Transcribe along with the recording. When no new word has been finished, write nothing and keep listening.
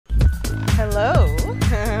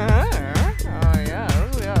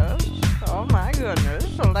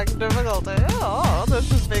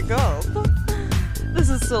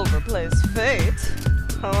silver plays fate.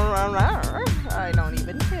 I don't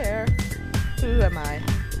even care. Who am I?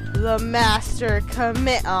 The master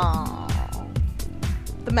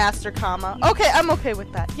the master comma. Okay, I'm okay with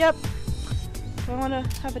that. Yep. Do I want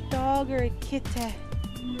to have a dog or a kitty?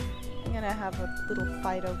 I'm gonna have a little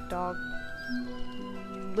Fido dog.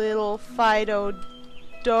 Little Fido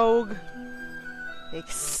dog.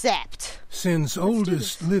 Except. Since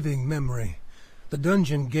oldest living memory, the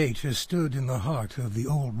dungeon gate has stood in the heart of the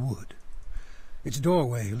old wood. Its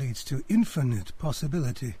doorway leads to infinite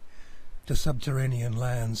possibility, to subterranean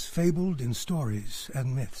lands fabled in stories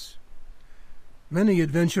and myths. Many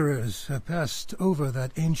adventurers have passed over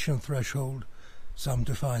that ancient threshold, some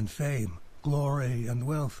to find fame, glory, and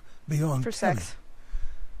wealth beyond telling,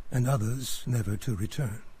 and others never to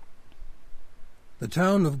return. The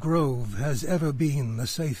town of Grove has ever been the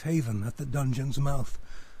safe haven at the dungeon's mouth,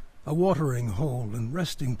 a watering hole and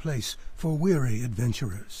resting place for weary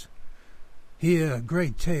adventurers. Here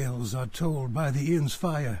great tales are told by the inn's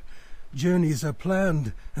fire, journeys are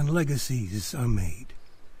planned, and legacies are made.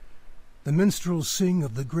 The minstrels sing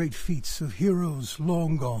of the great feats of heroes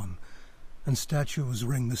long gone, and statues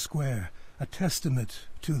ring the square, a testament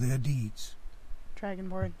to their deeds.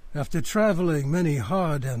 Dragonborn. After traveling many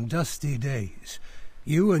hard and dusty days,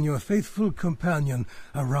 you and your faithful companion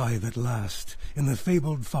arrive at last in the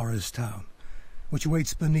fabled forest town, which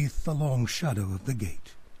waits beneath the long shadow of the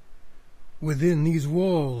gate. Within these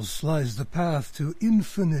walls lies the path to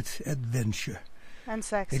infinite adventure. And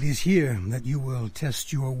sex. It is here that you will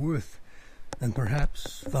test your worth, and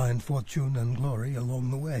perhaps find fortune and glory along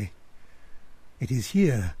the way. It is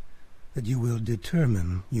here that you will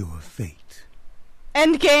determine your fate.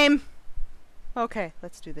 Endgame! Okay,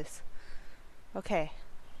 let's do this. Okay.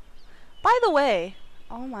 By the way,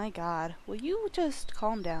 oh my god, will you just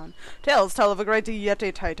calm down? Tales tell of a great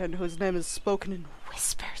Yeti Titan whose name is spoken in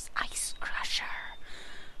whispers, Ice Crusher.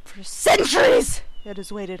 For centuries, it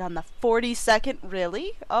has waited on the 42nd,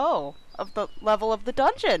 really? Oh, of the level of the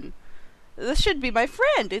dungeon. This should be my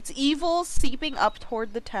friend. It's evil seeping up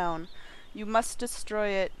toward the town. You must destroy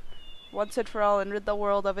it once and for all and rid the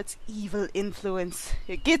world of its evil influence.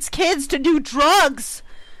 It gets kids to do drugs!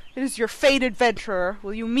 It is your fate, adventurer.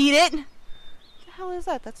 Will you meet it? What the hell is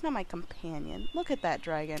that? That's not my companion. Look at that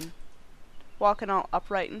dragon. Walking all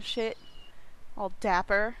upright and shit. All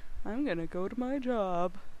dapper. I'm gonna go to my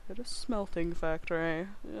job at a smelting factory.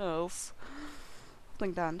 Yes.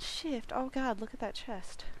 Holding down shift. Oh god, look at that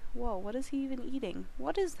chest. Whoa, what is he even eating?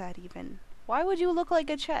 What is that even? Why would you look like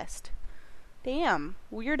a chest? Damn,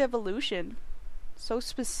 weird evolution. So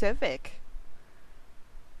specific.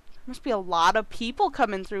 There must be a lot of people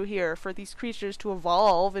coming through here for these creatures to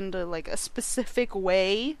evolve into like a specific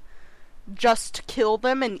way. Just to kill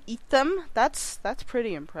them and eat them? That's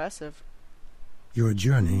pretty impressive. Your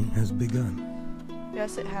journey has begun.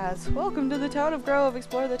 Yes, it has. Welcome to the town of Grove.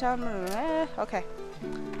 Explore the town. Okay.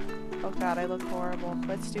 Oh god, I look horrible.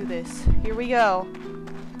 Let's do this. Here we go.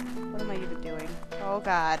 What am I even doing? Oh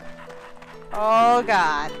god. Oh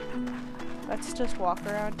god. Let's just walk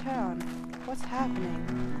around town. What's happening?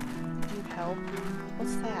 Need help?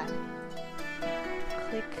 What's that?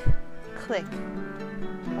 Click. Click.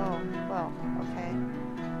 Oh, well, okay.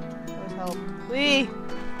 That was help. Whee!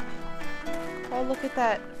 Oh, look at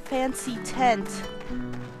that fancy tent.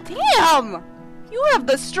 Damn! You have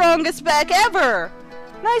the strongest back ever!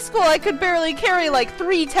 In high school, I could barely carry like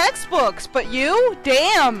 3 textbooks, but you?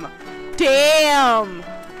 Damn! Damn!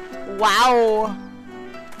 Wow!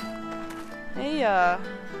 Hey,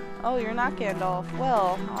 oh, you're not Gandalf.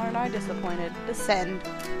 Well, aren't I disappointed? Descend.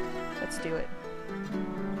 Let's do it.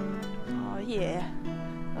 Oh, yeah.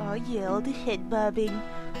 Oh, yeah, all the head bobbing.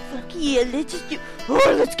 Fuck yeah, let's just do...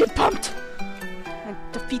 Oh, let's get pumped! And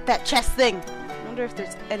defeat that chest thing! I wonder if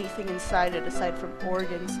there's anything inside it aside from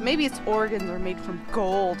organs. Maybe its organs are made from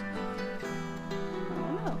gold. I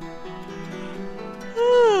don't know.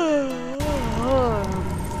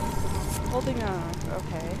 Holding on.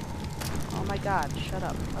 Okay. Oh my god, shut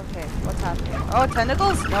up. Okay, what's happening? Oh,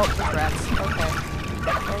 tentacles? Nope, just rats. Okay.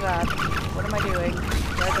 Oh god. What am I doing?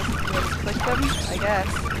 Do I just click them? I guess.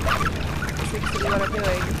 This seems to be what I'm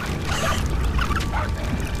doing.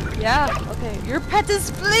 Yeah, okay. Your pet is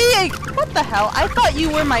fleeing! What the hell? I thought you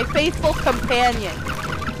were my faithful companion.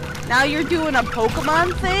 Now you're doing a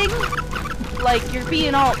Pokemon thing? Like, you're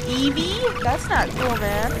being all Eevee? That's not cool,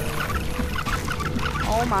 man.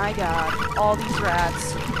 Oh my god. All these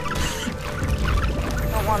rats.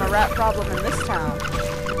 Don't want a rat problem in this town.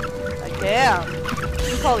 Like, damn.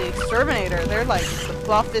 You call the exterminator. They're like the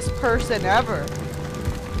buffest person ever.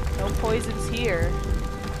 No poisons here.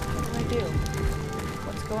 What do I do?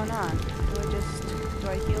 What's going on? Do I just do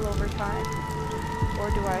I heal over time? Or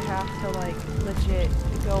do I have to, like, legit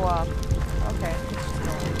go up? Okay, let's just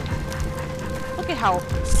go. Look at how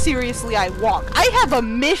seriously I walk. I have a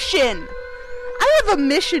mission! I have a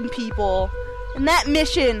mission, people! And that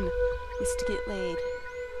mission is to get laid.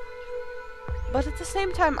 But at the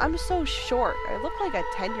same time, I'm so short. I look like a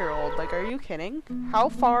 10-year-old. Like, are you kidding? How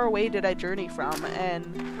far away did I journey from? And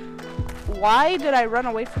why did I run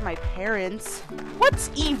away from my parents? What's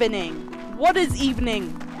evening? What is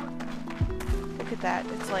evening? Look at that.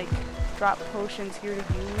 It's like drop potions here to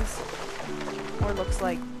use. Or it looks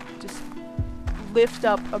like just lift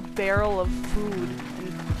up a barrel of food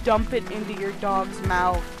and dump it into your dog's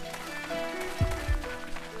mouth.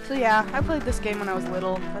 So yeah, I played this game when I was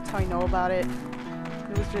little. That's how I know about it.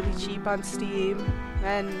 It was really cheap on Steam,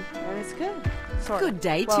 and it's good. Sort of. Good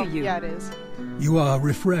day Well, to you. Yeah, it is. You are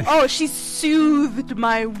refreshed. Oh, she soothed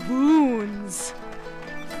my wounds.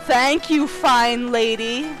 Thank you, fine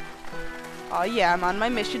lady. Oh yeah, I'm on my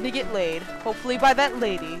mission to get laid. Hopefully by that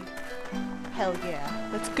lady. Hell yeah.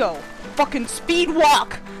 Let's go. Fucking speed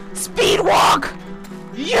walk! Speed walk!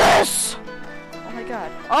 Yes! Oh my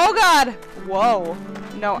god. Oh god! Whoa.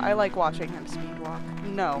 No, I like watching him speed walk.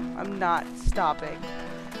 No, I'm not stopping.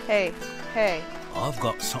 Hey, hey. I've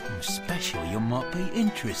got something special you might be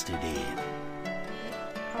interested in.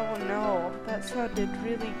 Oh no, that sounded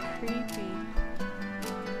really creepy.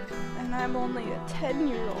 And I'm only a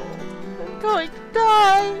 10-year-old. I'm going to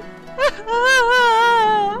die.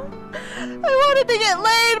 I wanted to get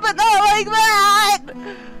laid, but not like that!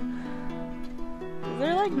 Is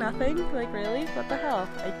there like nothing? Like really? What the hell?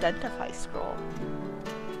 Identify scroll.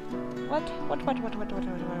 What?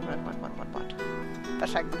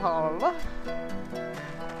 Fishing pole.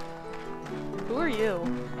 Who are you?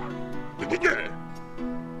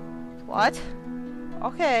 What?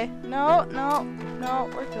 Okay. No,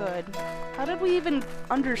 we're good. How did we even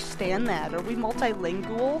understand that? Are we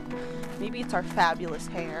multilingual? Maybe it's our fabulous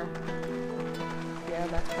hair. Yeah,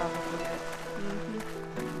 that's probably it.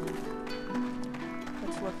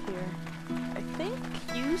 Let's look here. I think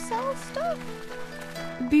you sell stuff?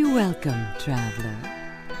 Be welcome, traveler.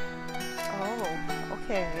 Oh,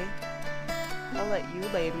 okay. I'll let you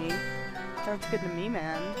lay me. Sounds good to me,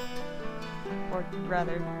 man. Or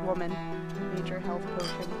rather, woman. Major health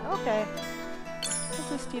potion. Okay. I'll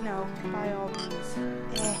just, you know, buy all these.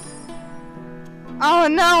 Eh. Oh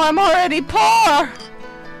no, I'm already poor!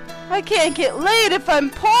 I can't get laid if I'm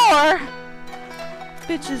poor!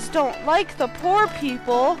 Bitches don't like the poor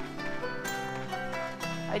people.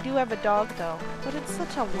 I do have a dog though, but it's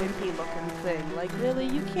such a wimpy looking thing. Like really,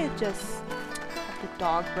 you can't just have the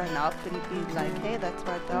dog run up and be like, hey, that's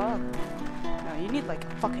my dog. No, you need like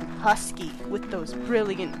a fucking husky with those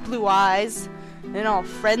brilliant blue eyes and all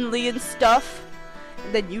friendly and stuff.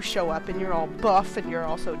 And then you show up and you're all buff and you're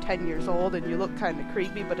also 10 years old and you look kind of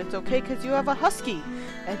creepy, but it's okay because you have a husky.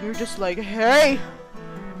 And you're just like, hey,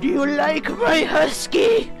 do you like my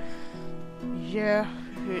husky? Yeah,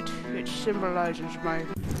 it symbolizes my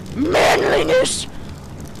manliness.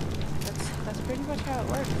 That's pretty much how it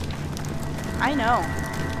works. I know.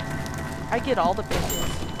 I get all the bitches.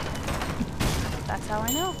 That's how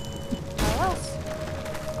I know. How else?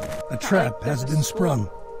 A trap has been sprung.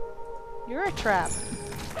 You're a trap.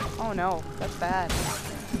 Oh no, that's bad.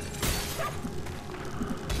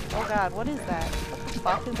 Oh god, what is that? What the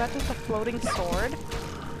fuck? Is that just a floating sword?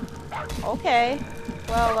 Okay.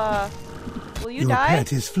 Well, will you Your die?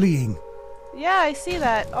 pet is fleeing. Yeah, I see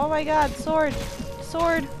that. Oh my god, sword.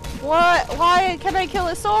 Sword. What? Why can I kill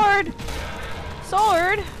a sword?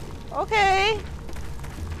 Sword? Okay.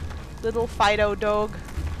 Little Fido dog.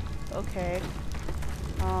 Okay.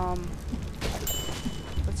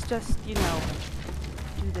 Let's just, you know,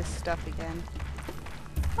 do this stuff again.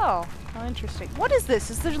 Oh, how interesting. What is this?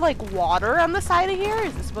 Is there like water on the side of here?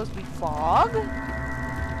 Is this supposed to be fog?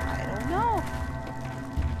 I don't know.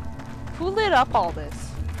 Who lit up all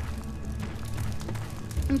this?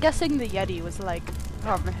 I'm guessing the Yeti was like,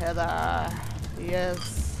 come hither.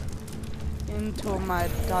 Yes. Into my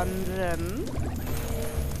dungeon.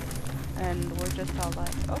 And we're just all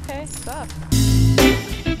like, okay, sup.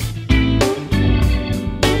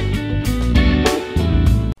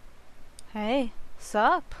 Hey,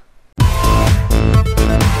 sup?